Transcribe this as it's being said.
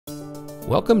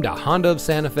Welcome to Honda of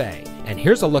Santa Fe, and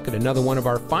here's a look at another one of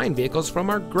our fine vehicles from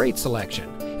our great selection.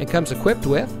 It comes equipped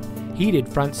with heated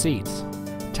front seats,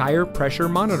 tire pressure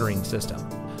monitoring system,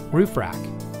 roof rack,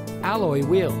 alloy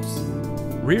wheels,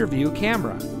 rear view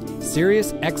camera,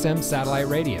 Sirius XM satellite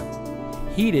radio,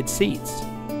 heated seats,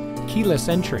 keyless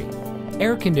entry,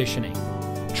 air conditioning,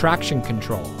 traction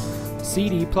control,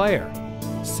 CD player,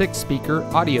 6-speaker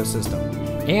audio system,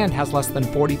 and has less than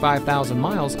 45,000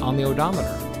 miles on the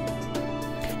odometer.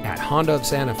 At Honda of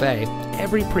Santa Fe,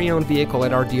 every pre-owned vehicle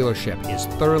at our dealership is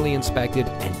thoroughly inspected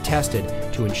and tested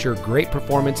to ensure great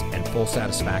performance and full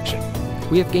satisfaction.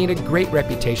 We have gained a great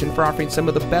reputation for offering some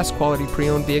of the best quality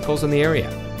pre-owned vehicles in the area.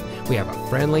 We have a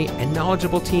friendly and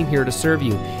knowledgeable team here to serve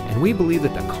you, and we believe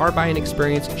that the car buying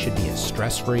experience should be as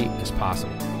stress-free as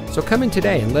possible. So come in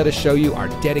today and let us show you our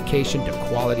dedication to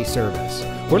quality service.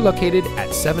 We're located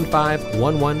at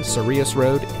 7511 Cerrillos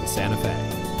Road in Santa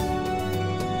Fe.